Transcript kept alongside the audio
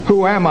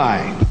Who am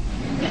I?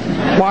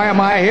 Why am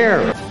I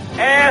here?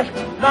 Ask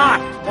not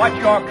what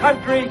your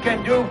country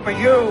can do for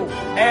you.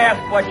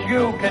 Ask what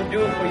you can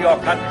do for your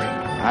country.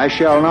 I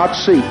shall not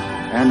seek,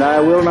 and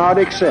I will not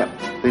accept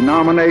the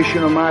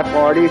nomination of my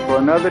party for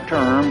another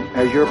term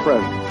as your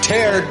president.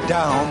 Tear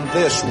down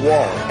this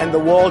wall. And the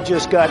wall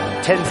just got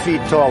 10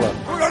 feet taller.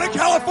 We're going to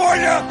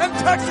California and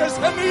Texas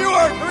and New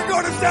York. And we're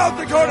going to South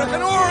Dakota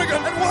and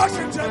Oregon and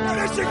Washington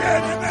and Michigan.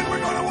 And then we're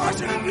going to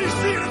Washington,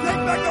 D.C. to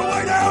take back the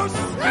White House.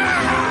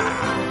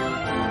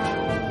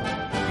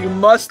 You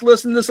must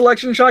listen to this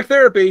election shock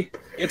therapy.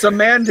 It's a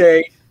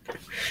mandate.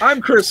 I'm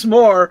Chris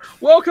Moore.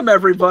 Welcome,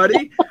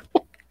 everybody.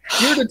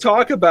 Here to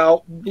talk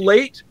about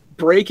late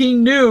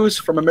breaking news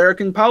from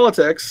American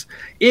politics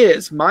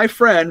is my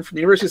friend from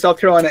the University of South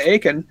Carolina,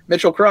 Aiken,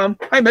 Mitchell Crum.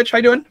 Hi, Mitch. How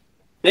you doing?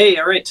 Hey,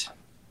 all right.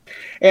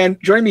 And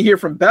joining me here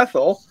from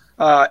Bethel,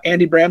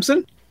 Andy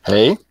Bramson.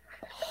 Hey.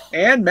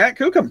 And Matt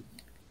Kukum.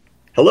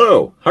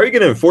 Hello. How are you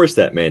going to enforce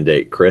that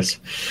mandate, Chris?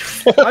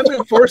 I'm going to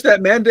enforce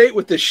that mandate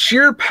with the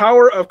sheer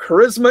power of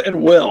charisma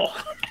and will.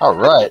 All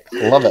right.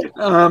 Love it.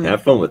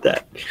 Have fun with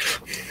that.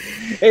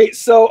 Hey,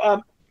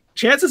 so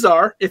chances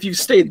are, if you've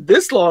stayed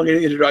this long in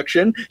the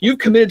introduction, you've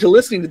committed to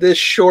listening to this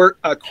short,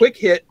 quick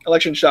hit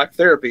election shock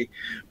therapy,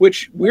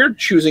 which we're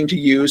choosing to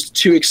use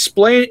to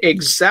explain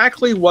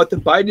exactly what the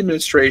Biden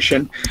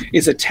administration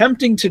is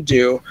attempting to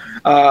do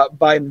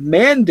by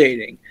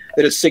mandating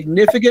that a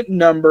significant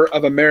number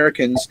of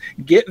Americans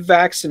get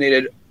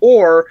vaccinated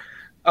or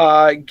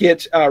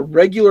get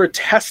regular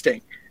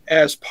testing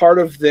as part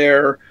of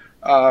their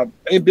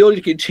ability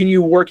to continue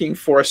working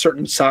for a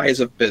certain size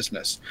of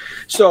business.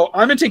 So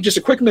I'm going to take just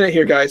a quick minute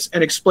here, guys,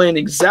 and explain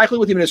exactly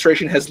what the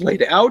administration has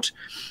laid out.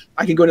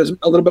 I can go into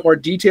a little bit more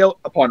detail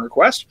upon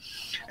request.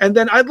 And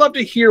then I'd love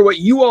to hear what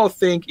you all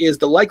think is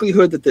the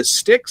likelihood that this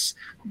sticks,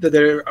 that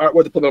there are,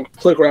 what the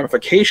political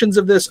ramifications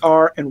of this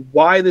are, and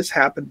why this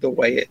happened the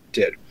way it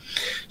did.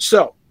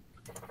 So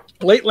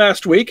late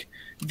last week,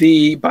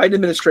 the Biden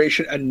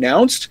administration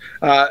announced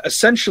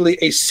essentially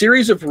a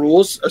series of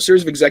rules, a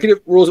series of executive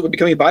rules that would be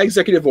coming by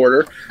executive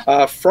order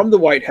from the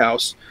White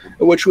House,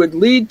 which would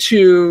lead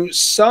to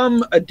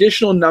some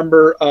additional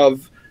number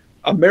of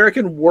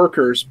American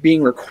workers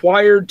being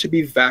required to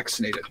be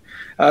vaccinated.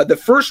 The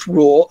first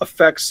rule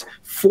affects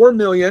 4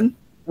 million,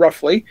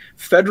 roughly,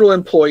 federal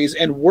employees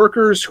and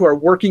workers who are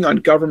working on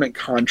government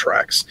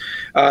contracts.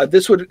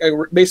 This would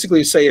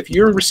basically say if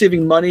you're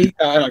receiving money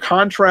on a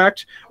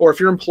contract or if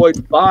you're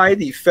employed by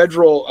the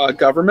federal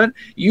government,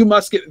 you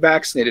must get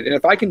vaccinated. And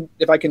if I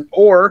can,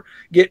 or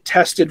get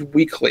tested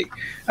weekly.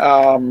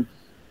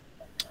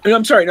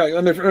 I'm sorry, no,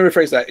 let me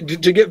rephrase that.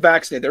 To get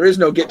vaccinated, there is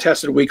no get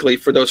tested weekly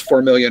for those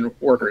 4 million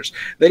workers.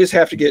 They just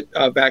have to get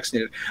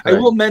vaccinated. Right. I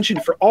will mention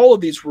for all of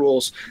these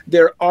rules,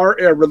 there are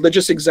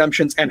religious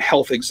exemptions and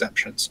health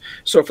exemptions.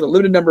 So for the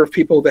limited number of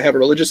people that have a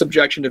religious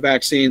objection to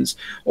vaccines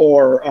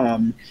or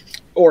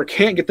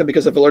can't get them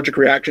because of allergic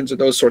reactions or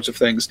those sorts of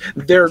things,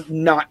 they're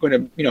not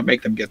going to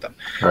make them get them.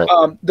 Right.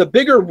 The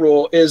bigger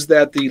rule is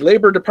that the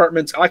Labor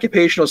Department's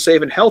Occupational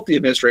Safe and Healthy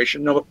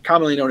Administration,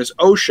 commonly known as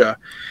OSHA,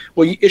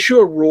 will issue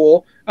a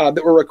rule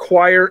that will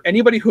require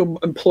anybody who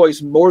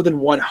employs more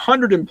than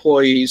 100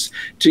 employees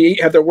to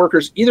have their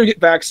workers either get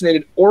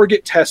vaccinated or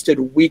get tested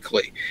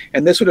weekly.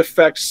 And this would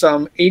affect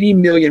some 80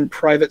 million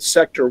private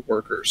sector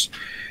workers.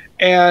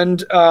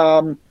 And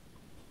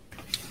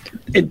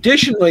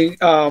additionally,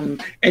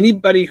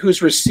 anybody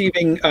who's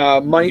receiving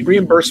money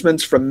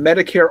reimbursements from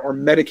Medicare or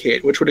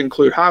Medicaid, which would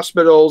include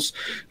hospitals,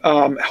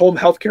 home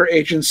healthcare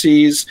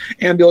agencies,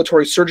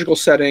 ambulatory surgical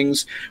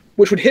settings,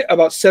 which would hit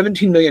about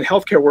 17 million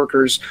healthcare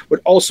workers, would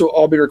also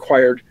all be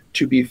required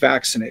to be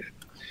vaccinated.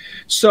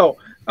 So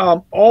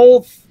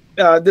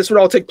this would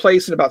all take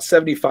place in about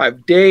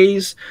 75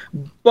 days,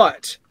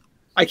 but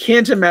I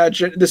can't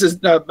imagine this is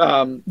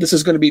going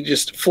to be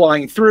just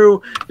flying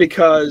through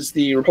because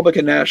the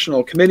Republican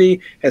National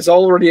Committee has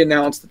already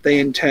announced that they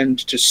intend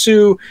to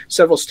sue.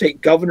 Several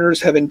state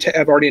governors have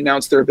already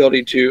announced their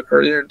ability to,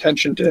 or their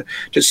intention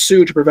to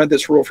sue to prevent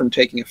this rule from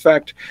taking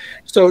effect.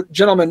 So,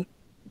 gentlemen,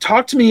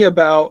 talk to me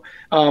about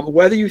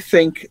whether you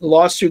think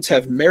lawsuits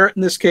have merit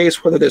in this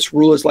case, whether this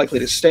rule is likely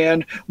to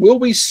stand. Will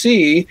we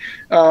see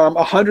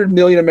 100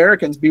 million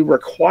Americans be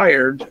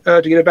required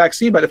to get a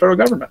vaccine by the federal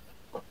government?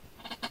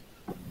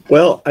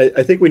 Well,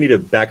 I think we need to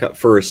back up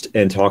first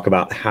and talk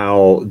about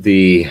how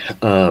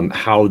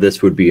how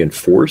this would be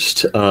enforced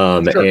sure.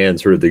 And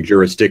sort of the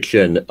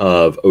jurisdiction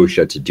of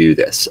OSHA to do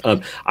this.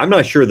 I'm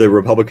not sure the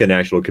Republican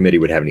National Committee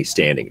would have any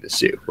standing to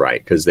sue,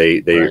 right? Because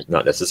they're right.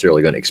 Not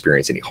necessarily going to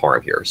experience any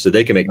harm here. So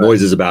they can make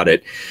noises about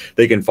it.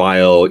 They can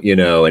file,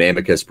 an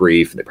amicus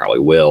brief, and they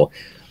probably will.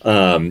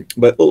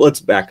 But let's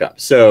back up.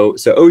 So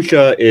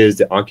OSHA is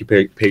the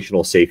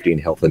Occupational Safety and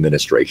Health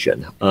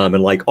Administration.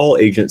 And like all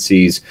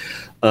agencies,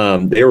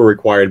 they were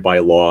required by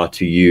law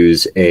to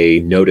use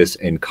a notice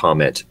and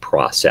comment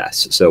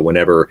process. So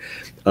whenever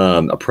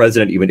a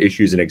president even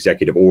issues an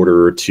executive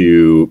order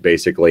to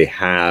basically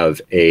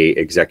have a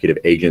executive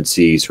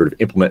agency sort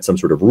of implement some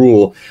sort of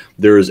rule,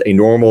 there's a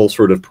normal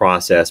sort of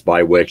process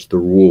by which the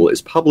rule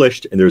is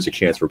published and there's a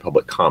chance for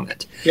public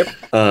comment. Yep.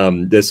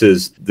 This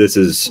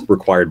is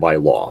required by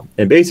law.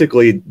 And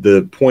basically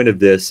the point of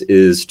this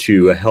is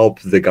to help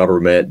the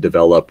government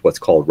develop what's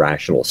called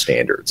rational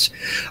standards.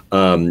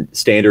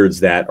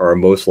 Standards that are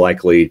most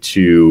likely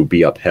to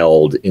be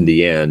upheld in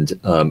the end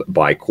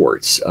by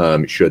courts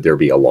should there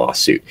be a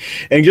lawsuit.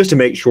 And just to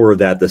make sure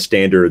that the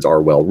standards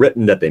are well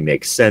written, that they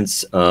make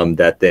sense,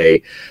 that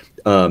they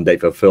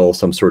fulfill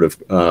some sort of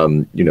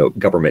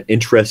government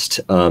interest,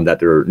 that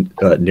they're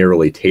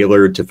narrowly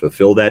tailored to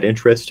fulfill that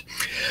interest.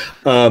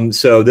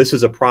 So this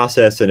is a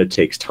process, and it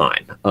takes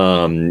time.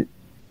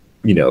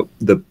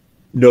 The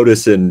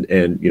notice and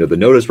the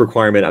notice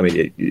requirement, I mean,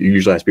 it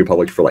usually has to be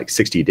published for like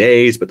 60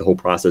 days, but the whole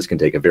process can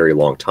take a very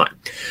long time.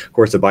 Of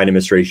course, the Biden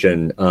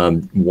administration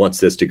wants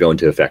this to go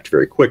into effect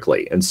very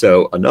quickly. And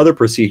so another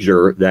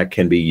procedure that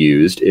can be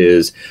used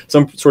is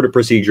some sort of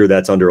procedure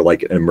that's under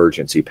like an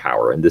emergency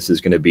power. And this is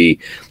going to be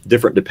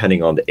different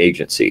depending on the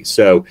agency.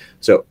 So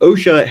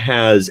OSHA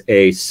has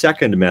a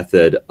second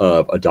method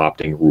of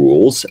adopting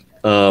rules,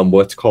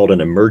 what's called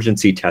an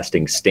emergency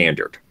testing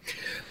standard.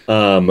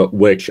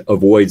 Which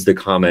avoids the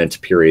comment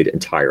period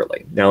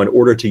entirely. Now, in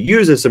order to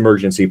use this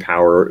emergency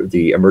power,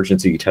 the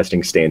emergency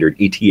testing standard,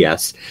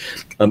 ETS,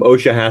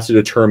 OSHA has to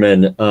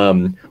determine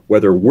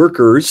whether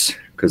workers,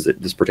 because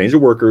this pertains to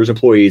workers,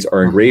 employees,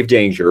 are in grave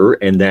danger,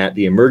 and that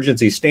the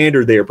emergency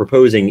standard they are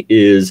proposing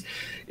is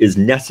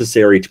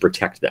necessary to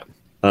protect them.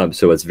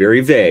 So it's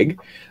very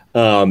vague,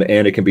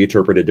 and it can be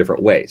interpreted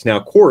different ways. Now,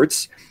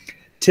 courts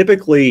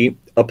typically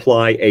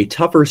apply a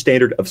tougher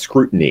standard of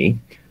scrutiny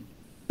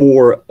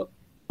for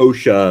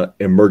OSHA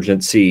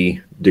emergency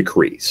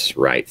decrees,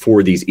 right,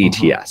 for these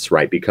ETS,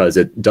 right, because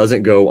it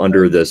doesn't go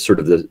under the sort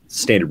of the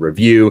standard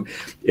review.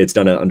 It's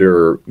done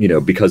under,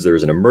 because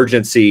there's an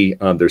emergency,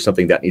 there's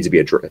something that needs to be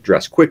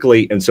addressed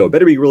quickly. And so it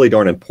better be really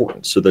darn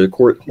important. So the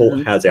court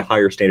has a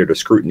higher standard of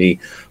scrutiny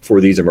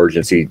for these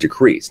emergency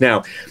decrees.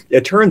 Now,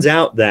 it turns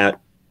out that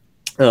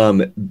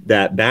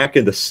that back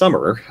in the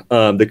summer,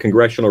 the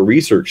Congressional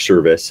Research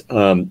Service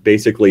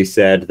basically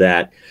said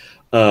that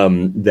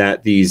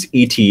that these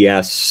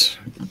ETS,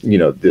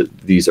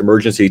 these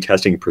emergency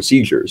testing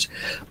procedures,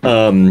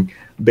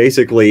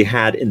 basically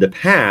had in the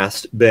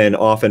past been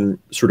often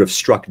sort of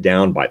struck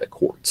down by the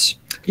courts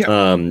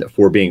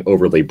for being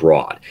overly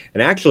broad.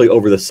 And actually,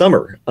 over the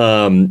summer,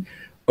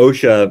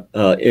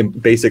 OSHA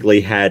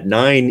basically had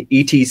 9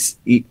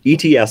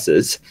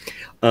 ETSs.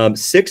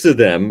 6 of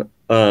them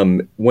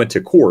went to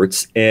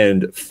courts,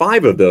 and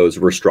 5 of those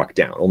were struck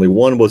down. Only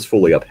 1 was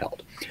fully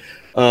upheld.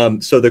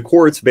 So the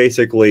courts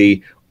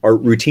basically are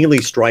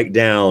routinely strike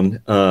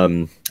down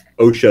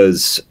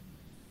OSHA's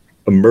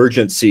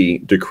emergency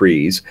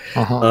decrees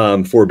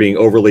for being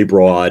overly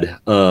broad,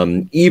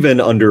 even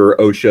under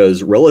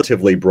OSHA's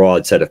relatively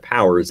broad set of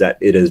powers that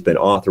it has been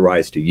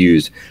authorized to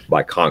use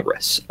by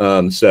Congress.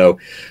 So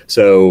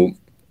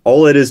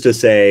all it is to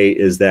say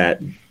is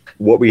that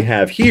what we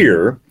have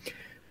here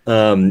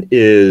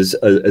is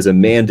a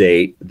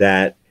mandate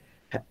that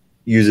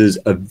uses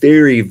a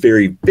very,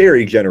 very,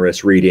 very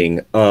generous reading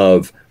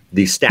of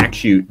the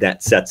statute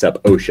that sets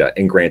up OSHA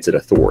and grants it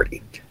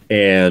authority.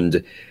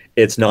 And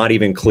it's not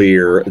even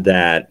clear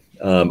that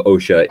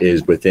OSHA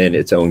is within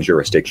its own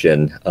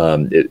jurisdiction.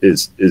 It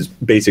is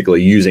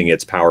basically using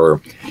its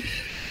power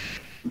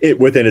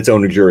within its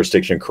own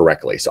jurisdiction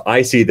correctly. So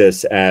I see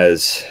this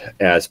as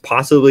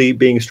possibly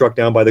being struck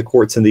down by the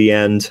courts in the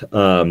end.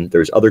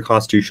 There's other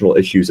constitutional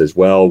issues as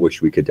well,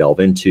 which we could delve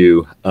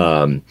into.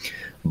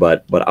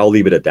 But I'll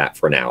leave it at that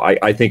for now.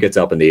 I think it's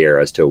up in the air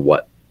as to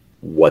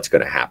what's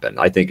going to happen.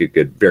 I think it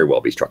could very well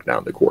be struck down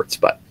in the courts,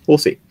 but we'll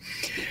see.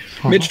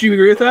 Mitch, do you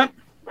agree with that?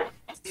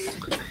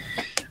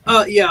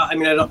 Yeah, I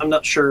mean, I'm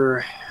not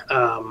sure.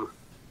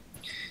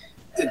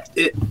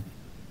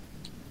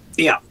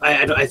 Yeah,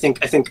 I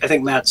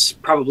think Matt's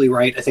probably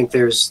right. I think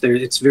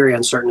it's very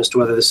uncertain as to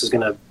whether this is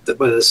going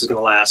to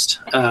last.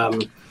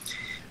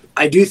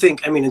 I do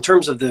think, I mean, in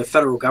terms of the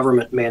federal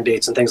government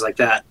mandates and things like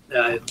that,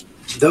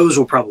 those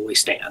will probably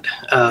stand.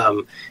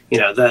 Biden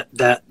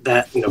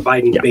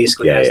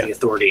basically has the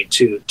authority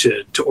to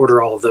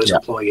order all of those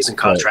employees and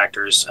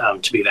contractors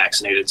to be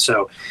vaccinated.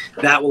 So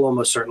that will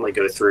almost certainly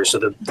go through. So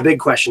the big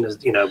question is,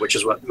 which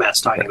is what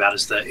Matt's talking about,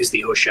 is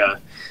the OSHA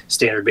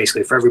standard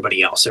basically for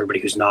everybody else, everybody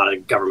who's not a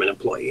government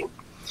employee.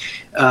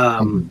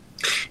 And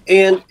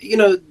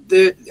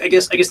I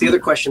guess the other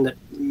question that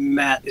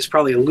Matt is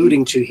probably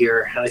alluding to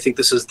here, and I think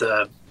this is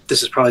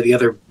probably the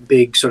other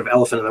big sort of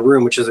elephant in the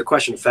room, which is the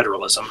question of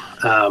federalism.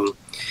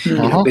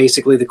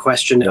 Basically, the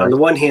question on the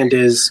one hand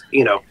is,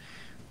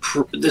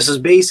 this is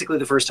basically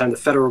the first time the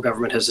federal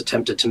government has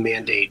attempted to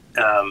mandate,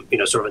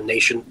 sort of a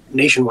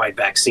nationwide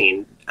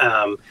vaccine.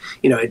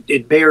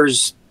 It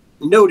bears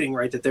noting,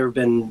 right, that there have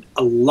been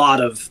a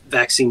lot of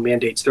vaccine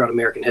mandates throughout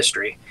American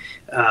history.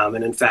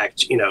 And in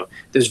fact,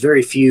 there's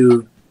very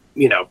few,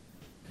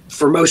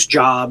 for most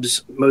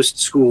jobs, most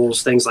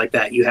schools, things like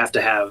that, you have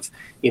to have,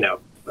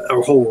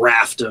 a whole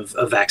raft of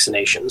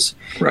vaccinations.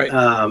 Right.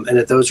 And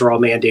that those are all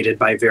mandated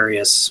by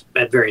various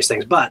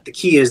things. But the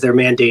key is they're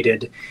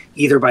mandated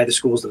either by the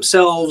schools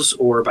themselves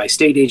or by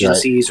state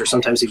agencies, or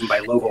sometimes even by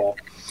local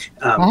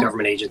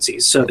government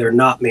agencies. So they're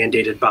not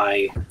mandated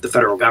by the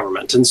federal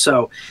government. And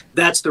so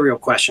that's the real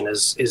question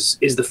is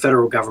the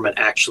federal government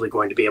actually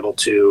going to be able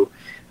to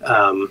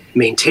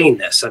maintain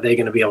this? Are they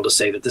going to be able to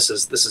say that this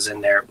is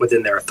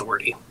within their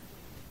authority?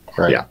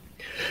 Right. Yeah.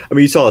 I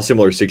mean, you saw a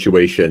similar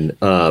situation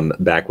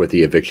back with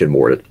the eviction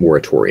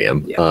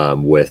moratorium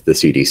with the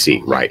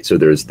CDC, right? So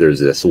there's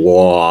this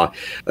law,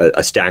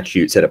 a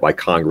statute set up by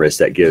Congress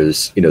that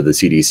gives, the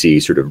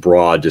CDC sort of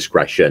broad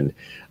discretion.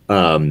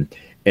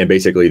 And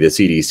basically the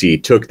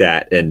CDC took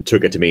that and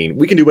took it to mean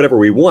we can do whatever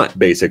we want,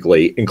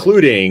 basically,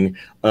 including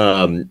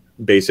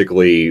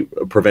basically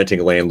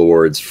preventing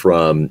landlords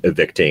from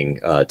evicting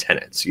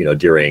tenants,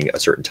 during a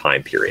certain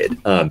time period.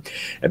 And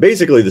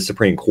basically the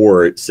Supreme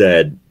Court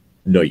said,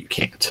 no, you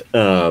can't.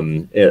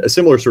 A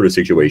similar sort of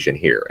situation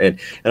here. And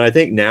I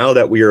think now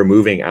that we are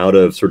moving out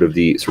of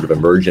the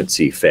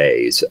emergency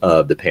phase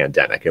of the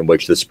pandemic, in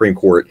which the Supreme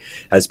Court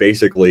has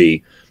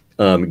basically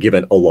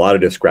given a lot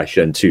of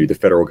discretion to the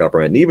federal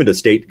government and even to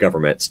state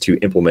governments to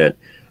implement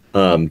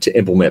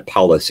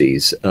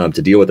policies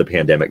to deal with the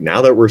pandemic.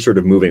 Now that we're sort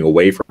of moving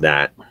away from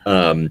that,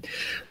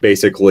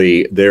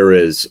 basically there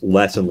is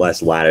less and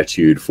less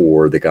latitude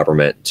for the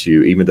government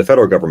even the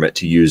federal government,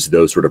 to use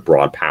those sort of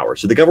broad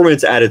powers. So the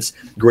government's at its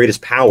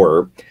greatest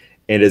power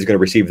and is going to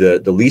receive the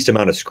least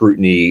amount of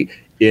scrutiny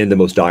in the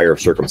most dire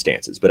of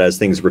circumstances. But as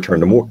things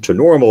return to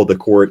normal, the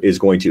court is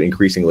going to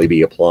increasingly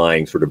be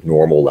applying sort of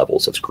normal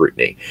levels of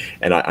scrutiny.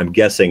 And I'm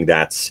guessing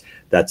that's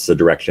the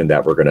direction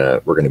that we're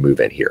gonna move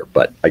in here.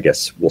 But I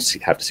guess we'll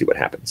have to see what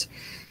happens.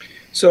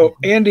 So,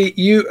 Andy,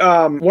 you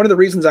one of the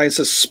reasons I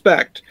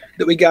suspect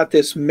that we got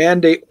this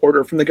mandate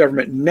order from the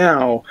government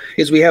now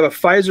is we have a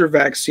Pfizer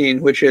vaccine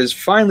which has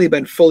finally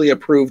been fully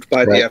approved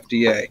by the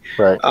FDA.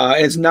 Right.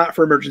 And it's not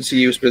for emergency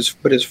use,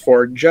 but is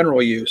for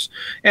general use.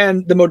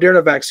 And the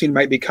Moderna vaccine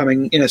might be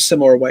coming in a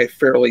similar way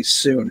fairly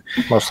soon.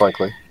 Most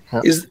likely.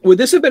 Yep. Would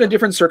this have been a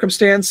different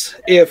circumstance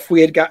if we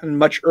had gotten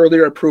much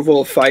earlier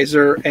approval of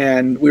Pfizer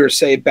and we were,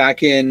 say,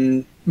 back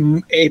in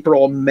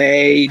April,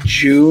 May,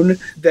 June,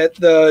 that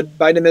the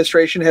Biden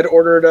administration had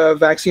ordered a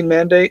vaccine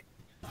mandate?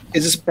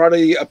 Is this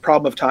partly a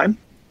problem of time?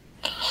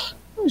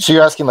 So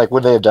you're asking,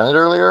 would they have done it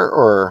earlier,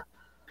 or?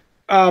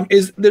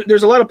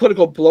 There's a lot of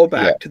political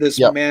blowback to this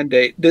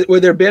mandate.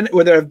 Would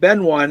there have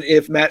been one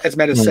if as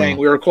Matt is saying,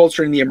 we were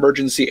closer in the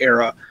emergency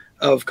era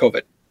of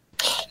COVID?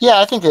 Yeah,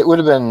 I think it would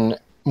have been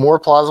more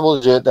plausible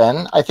to do it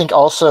then. I think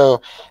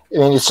also,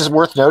 it's just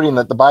worth noting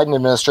that the Biden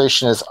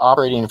administration is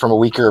operating from a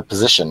weaker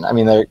position. I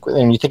mean,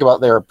 when you think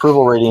about their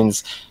approval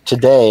ratings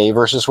today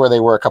versus where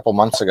they were a couple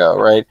months ago,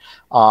 right?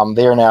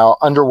 They are now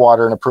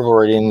underwater in approval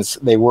ratings.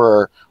 They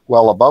were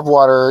well above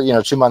water,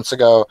 2 months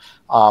ago.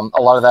 A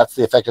lot of that's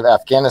the effect of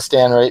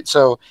Afghanistan, right?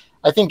 So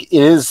I think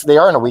they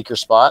are in a weaker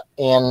spot.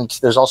 And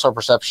there's also a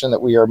perception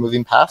that we are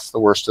moving past the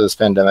worst of this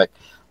pandemic.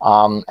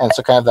 And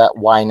so kind of that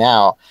why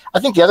now? I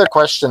think the other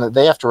question that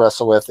they have to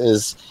wrestle with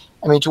is,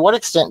 to what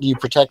extent do you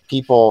protect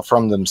people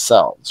from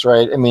themselves,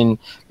 right?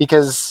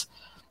 Because,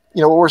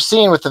 what we're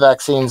seeing with the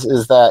vaccines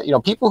is that,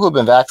 people who have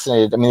been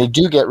vaccinated, they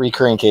do get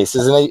recurring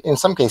cases and they, in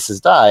some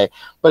cases, die.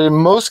 But in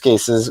most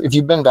cases, if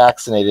you've been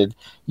vaccinated,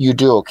 you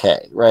do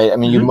okay, right?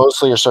 You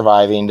mostly are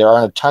surviving. There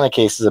aren't a ton of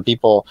cases of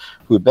people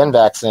who've been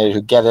vaccinated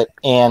who get it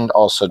and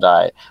also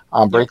die.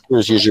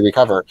 Breakthroughs usually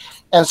recover.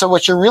 And so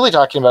what you're really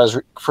talking about is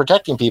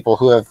protecting people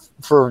who have,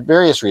 for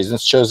various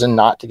reasons, chosen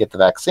not to get the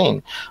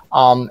vaccine.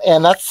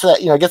 And that's,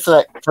 gets to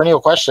that perennial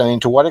question.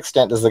 To what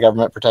extent does the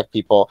government protect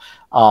people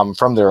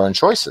from their own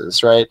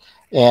choices, right?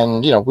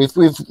 And,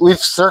 we've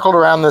circled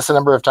around this a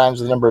number of times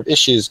with a number of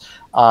issues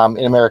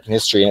in American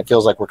history, and it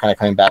feels like we're kind of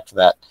coming back to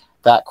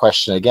that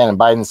question again. And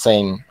Biden's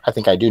saying, I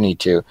think I do need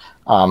to.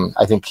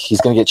 I think he's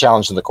going to get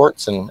challenged in the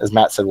courts, and as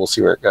Matt said, we'll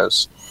see where it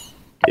goes.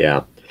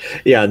 Yeah,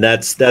 and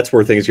that's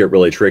where things get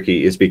really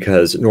tricky, is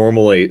because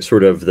normally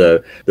sort of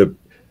the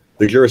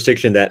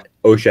jurisdiction that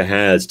OSHA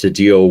has to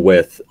deal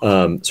with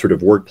sort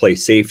of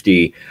workplace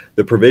safety,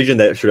 the provision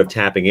that sort of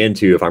tapping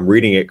into, if I'm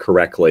reading it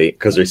correctly,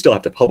 because they still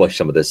have to publish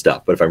some of this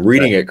stuff, but if I'm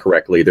reading it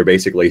correctly, they're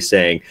basically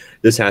saying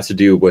this has to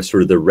do with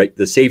sort of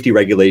the safety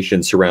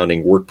regulations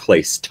surrounding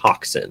workplace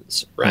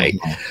toxins, right?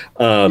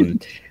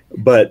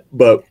 But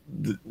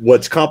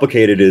what's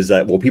complicated is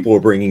that, people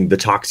are bringing the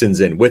toxins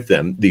in with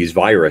them, these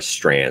virus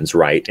strands,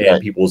 right? And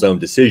people's own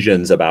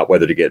decisions about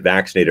whether to get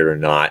vaccinated or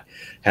not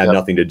have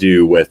nothing to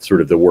do with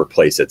sort of the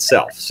workplace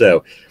itself.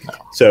 So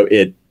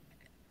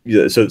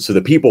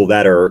the people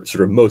that are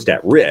sort of most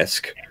at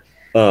risk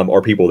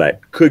are people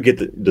that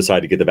could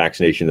decide to get the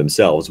vaccination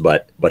themselves,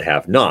 but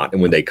have not.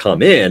 And when they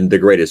come in, the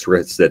greatest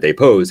risk that they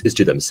pose is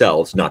to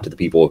themselves, not to the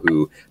people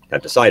who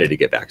have decided to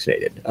get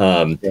vaccinated.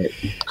 So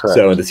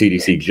the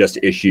CDC just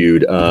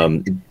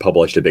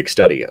published a big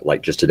study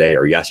like just today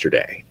or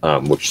yesterday,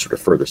 which sort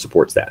of further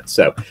supports that.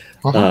 So,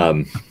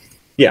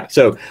 yeah.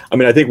 So, I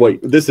mean, I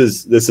think this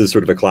is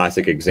sort of a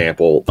classic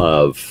example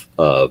of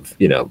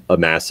a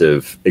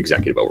massive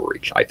executive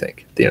overreach, I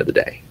think, at the end of the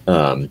day.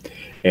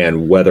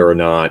 And whether or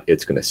not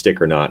it's going to stick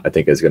or not, I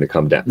think is going to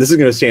come down. This is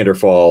going to stand or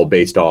fall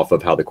based off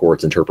of how the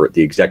courts interpret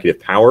the executive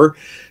power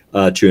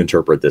to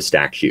interpret the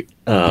statute,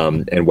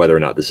 and whether or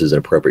not this is an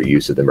appropriate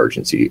use of the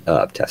emergency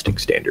testing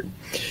standard.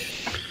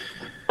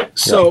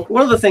 So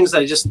one of the things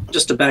that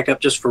just to back up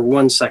just for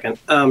 1 second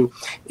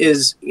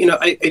is,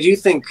 I do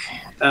think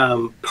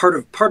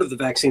part of the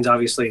vaccines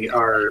obviously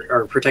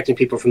are protecting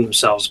people from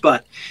themselves,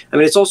 but I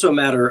mean, it's also a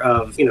matter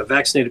of,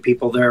 vaccinated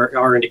people, there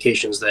are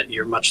indications that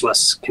you're much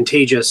less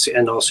contagious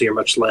and also you're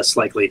much less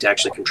likely to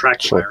actually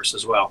contract the virus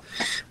as well,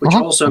 which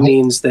also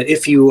means that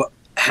if you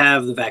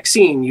have the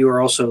vaccine, you are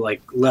also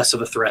like less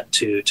of a threat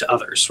to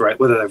others, right?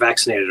 Whether they're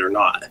vaccinated or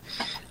not.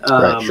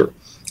 Right, sure.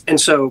 And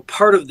so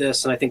part of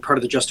this, and I think part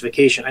of the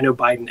justification, I know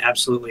Biden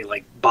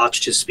absolutely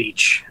botched his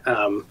speech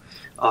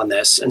on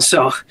this. And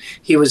so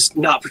he was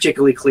not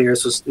particularly clear.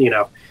 This was,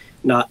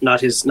 not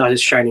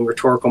his shining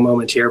rhetorical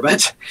moment here,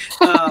 but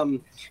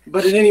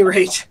at any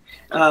rate,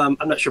 I'm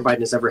not sure Biden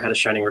has ever had a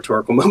shining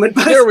rhetorical moment.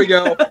 But there we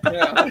go.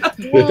 Yeah.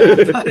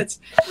 But it's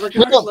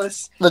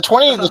regardless. The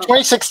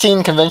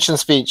 2016 convention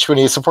speech when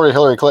he supported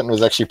Hillary Clinton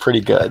was actually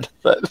pretty good,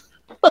 but.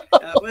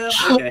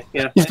 Okay,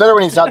 yeah. He's better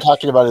when he's not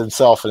talking about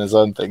himself and his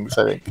own things,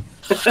 I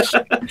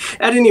think.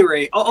 At any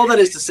rate, all that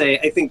is to say,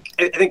 I think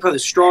probably the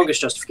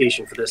strongest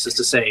justification for this is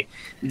to say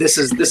this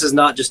is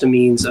not just a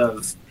means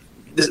of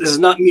this is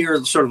not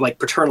mere sort of like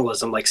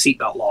paternalism, like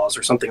seatbelt laws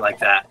or something like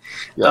that.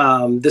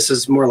 Yeah. This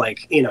is more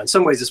like, in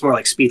some ways it's more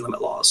like speed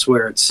limit laws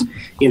where it's,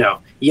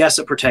 yes,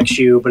 it protects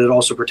you, but it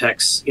also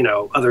protects,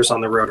 others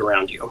on the road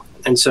around you.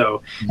 And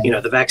so,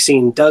 the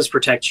vaccine does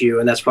protect you,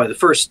 and that's probably the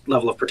first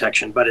level of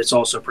protection, but it's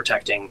also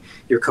protecting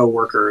your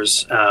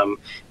coworkers and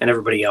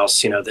everybody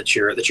else, that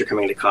you're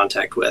coming into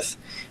contact with.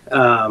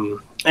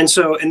 And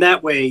so in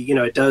that way,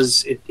 it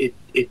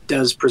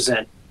does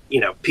present,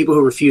 people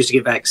who refuse to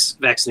get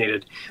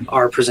vaccinated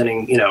are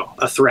presenting,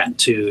 a threat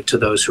to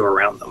those who are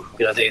around them.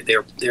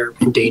 They're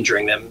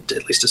endangering them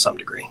at least to some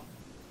degree.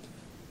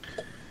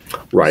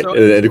 Right.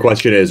 And the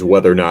question is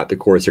whether or not the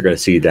courts are going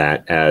to see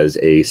that as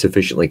a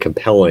sufficiently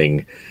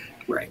compelling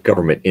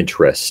government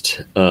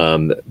interest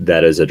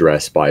that is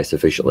addressed by a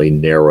sufficiently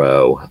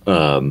narrow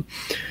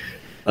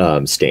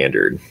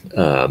standard.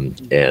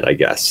 And I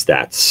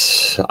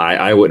guess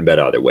I wouldn't bet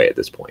either way at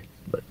this point.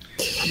 But.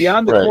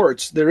 Beyond the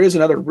courts, there is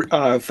another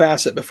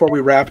facet before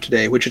we wrap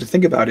today, which to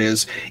think about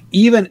is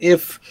even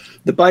if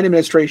the Biden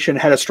administration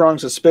had a strong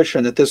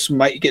suspicion that this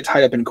might get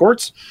tied up in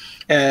courts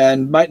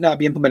and might not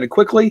be implemented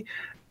quickly,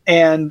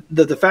 and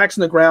the facts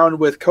on the ground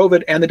with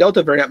COVID and the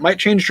Delta variant might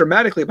change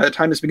dramatically by the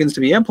time this begins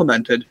to be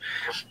implemented,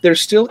 there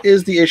still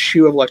is the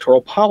issue of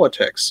electoral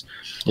politics.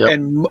 Yep.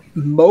 And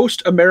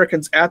most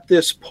Americans at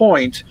this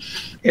point,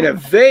 in a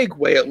vague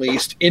way at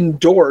least,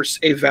 endorse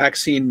a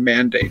vaccine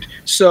mandate.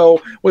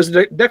 So was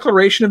the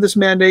declaration of this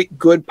mandate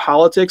good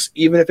politics,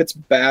 even if it's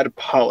bad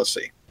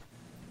policy?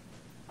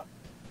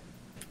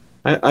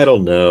 I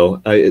don't know.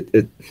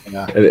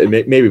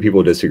 Maybe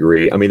people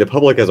disagree. I mean, the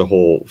public as a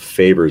whole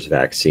favors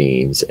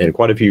vaccines, and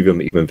quite a few of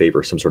them even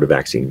favor some sort of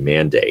vaccine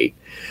mandate.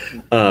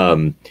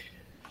 And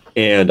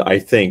I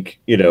think,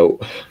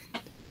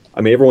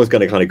 everyone's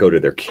going to kind of go to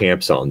their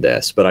camps on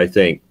this, but I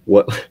think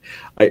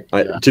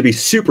to be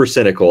super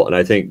cynical, and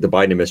I think the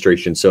Biden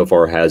administration so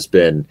far had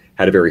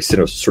a very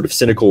sort of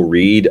cynical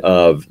read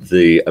of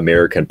the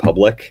American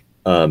public,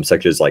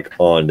 such as like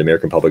on the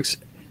American public's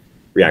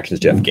reactions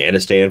to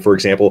Afghanistan, for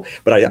example.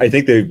 But I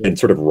think they've been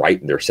sort of right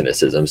in their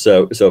cynicism.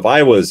 So if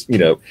I was,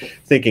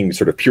 thinking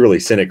sort of purely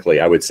cynically,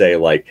 I would say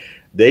like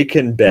they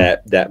can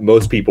bet that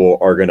most people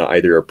are going to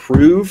either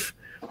approve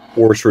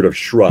or sort of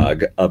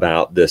shrug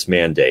about this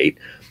mandate.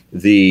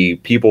 The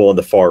people on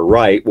the far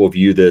right will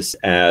view this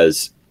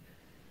as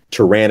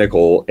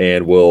tyrannical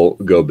and will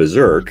go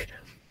berserk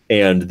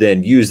and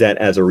then use that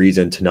as a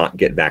reason to not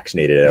get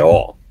vaccinated at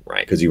all,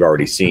 right? Because you've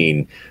already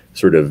seen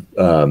sort of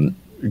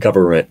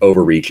government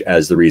overreach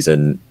as the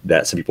reason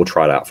that some people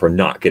trot out for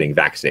not getting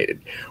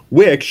vaccinated,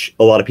 which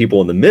a lot of people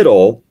in the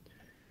middle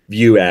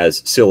view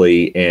as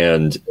silly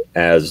and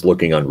as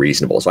looking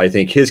unreasonable. So I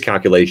think his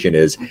calculation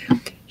is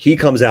he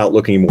comes out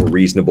looking more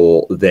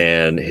reasonable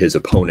than his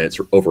opponents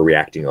are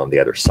overreacting on the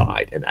other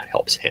side, and that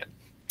helps him.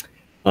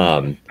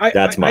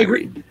 That's my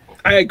read.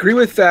 I agree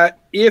with that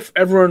if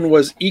everyone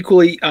was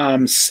equally,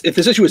 if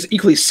this issue was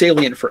equally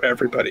salient for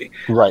everybody.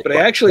 Right. But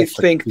I actually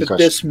think that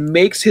this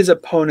makes his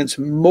opponents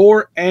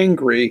more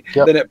angry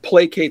than it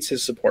placates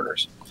his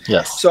supporters.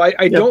 Yes. So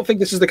I don't think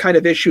this is the kind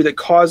of issue that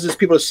causes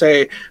people to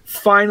say,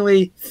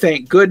 finally,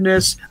 thank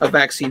goodness, a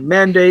vaccine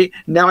mandate.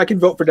 Now I can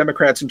vote for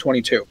Democrats in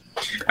 22.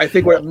 I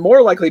think what it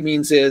more likely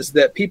means is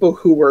that people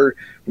who were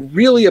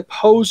really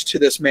opposed to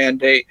this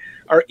mandate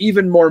are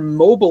even more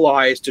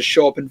mobilized to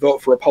show up and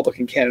vote for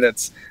Republican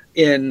candidates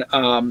in,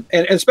 and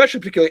especially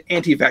particularly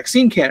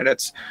anti-vaccine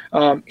candidates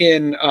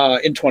in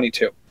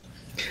 22.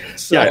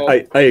 So,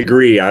 yeah, I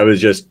agree. I was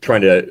just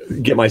trying to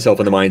get myself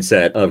in the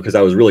mindset of, because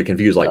I was really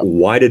confused, like,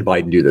 why did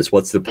Biden do this?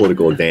 What's the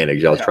political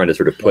advantage? I was trying to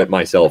sort of put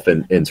myself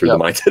in sort of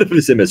the mindset of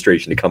this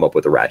administration to come up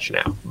with a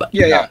rationale. But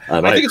I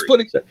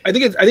think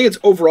it's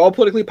overall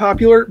politically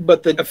popular,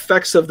 but the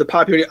effects of the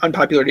popularity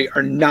unpopularity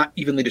are not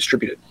evenly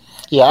distributed.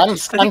 Yeah,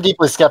 I'm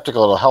deeply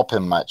skeptical it'll help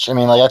him much. I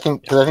mean, like, I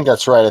think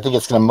that's right. I think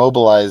it's going to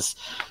mobilize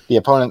the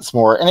opponents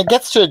more, and it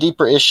gets to a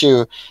deeper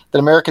issue that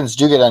Americans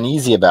do get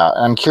uneasy about.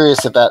 And I'm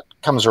curious if that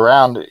comes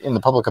around in the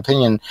public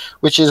opinion,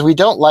 which is we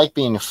don't like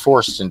being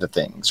forced into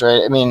things,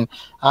 right? I mean,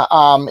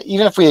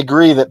 even if we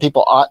agree that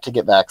people ought to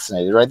get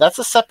vaccinated, right? That's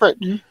a separate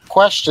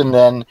question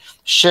than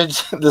should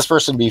this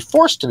person be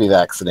forced to be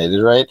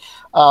vaccinated, right?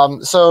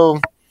 So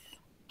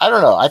I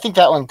don't know. I think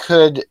that one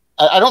could.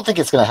 I don't think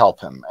it's going to help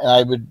him,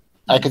 and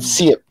I could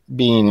see it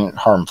being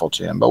harmful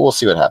to him, but we'll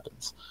see what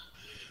happens.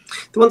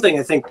 The one thing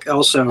I think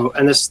also,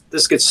 and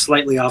this gets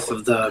slightly off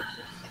of the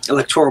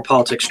electoral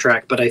politics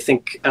track, but I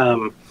think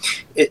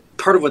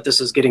part of what this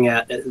is getting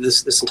at,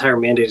 this entire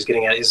mandate is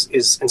getting at,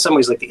 is in some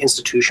ways like the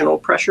institutional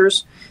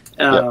pressures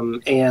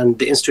and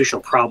the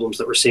institutional problems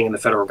that we're seeing in the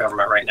federal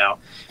government right now.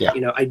 Yeah.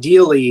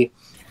 Ideally,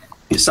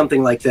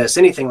 something like this,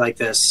 anything like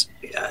this,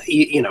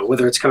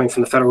 whether it's coming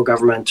from the federal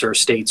government or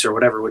states or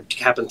whatever, would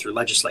happen through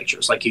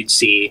legislatures. Like you'd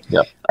see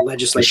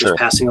legislatures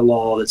passing a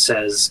law that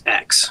says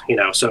X,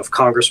 so if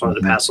Congress wanted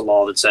to pass a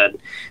law that said,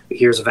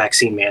 here's a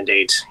vaccine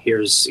mandate,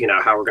 here's,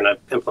 how we're going to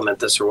implement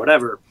this or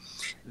whatever,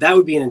 that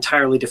would be an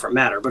entirely different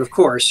matter. But of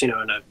course,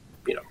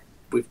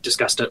 we've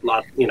discussed it a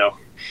lot,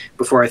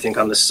 before, I think,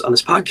 on this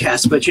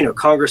podcast, but,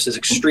 Congress is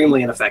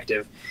extremely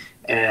ineffective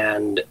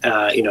and,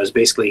 is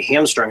basically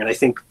hamstrung. And I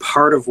think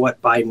part of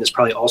what Biden is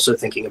probably also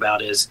thinking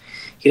about is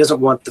he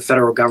doesn't want the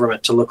federal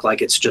government to look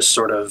like it's just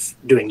sort of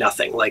doing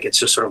nothing. Like it's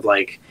just sort of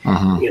like,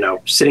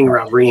 sitting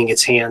around wringing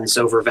its hands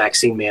over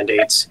vaccine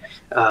mandates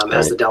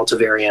as the Delta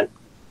variant,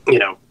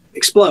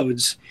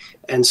 explodes.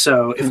 And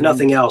so if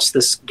nothing else,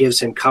 this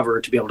gives him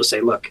cover to be able to say,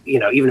 look,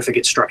 even if it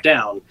gets struck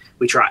down,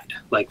 we tried.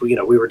 Like, we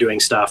were doing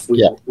stuff.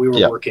 We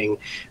were working,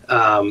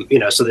 so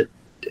that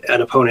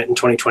an opponent in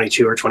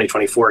 2022 or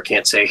 2024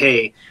 can't say,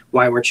 hey,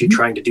 why weren't you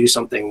trying to do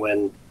something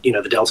when,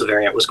 the Delta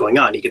variant was going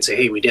on? He could say,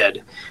 hey, we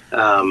did.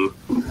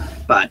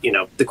 But,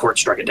 the court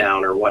struck it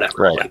down or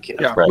whatever. Right. Like,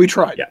 we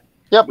tried. Yeah.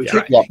 Yep.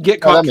 Get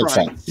caught that makes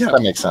trying. sense.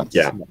 That makes sense.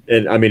 Yeah.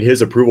 And I mean, his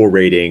approval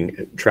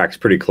rating tracks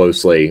pretty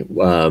closely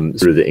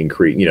sort of the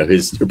increase.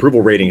 His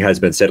approval rating has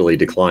been steadily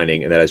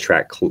declining, and that has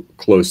tracked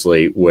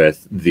closely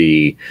with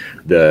the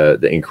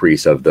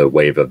increase of the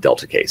wave of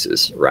Delta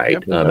cases, right?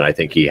 Yep. And I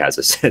think he has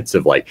a sense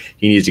of like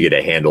he needs to get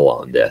a handle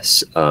on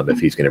this if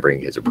he's going to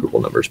bring his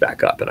approval numbers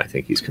back up, and I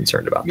think he's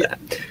concerned about that.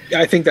 Yeah,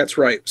 I think that's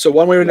right. So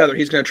one way or another,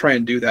 he's going to try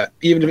and do that,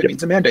 even if it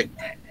means a mandate.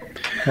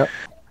 Yep.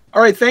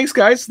 All right, thanks,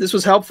 guys. This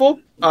was helpful.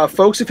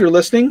 Folks, if you're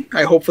listening,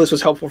 I hope this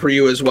was helpful for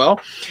you as well.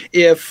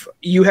 If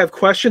you have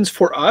questions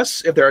for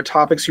us, if there are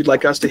topics you'd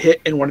like us to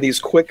hit in one of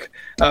these quick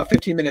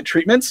 15-minute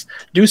treatments,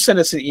 do send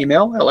us an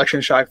email at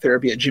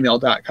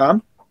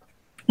electionshock.therapy@gmail.com.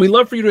 We'd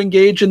love for you to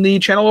engage in the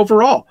channel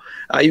overall.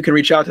 You can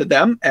reach out to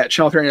them at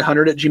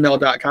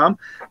channel3900@gmail.com.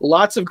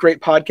 Lots of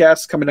great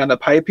podcasts coming down the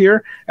pipe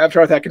here.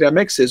 Aftermath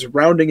Academics is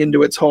rounding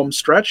into its home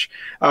stretch.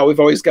 We've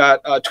always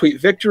got Tweet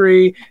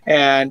Victory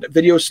and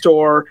Video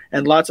Store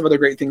and lots of other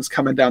great things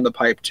coming down the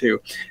pipe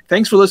too.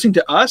 Thanks for listening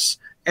to us.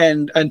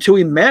 And until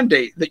we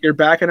mandate that you're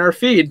back in our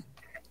feed,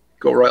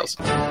 go Royals.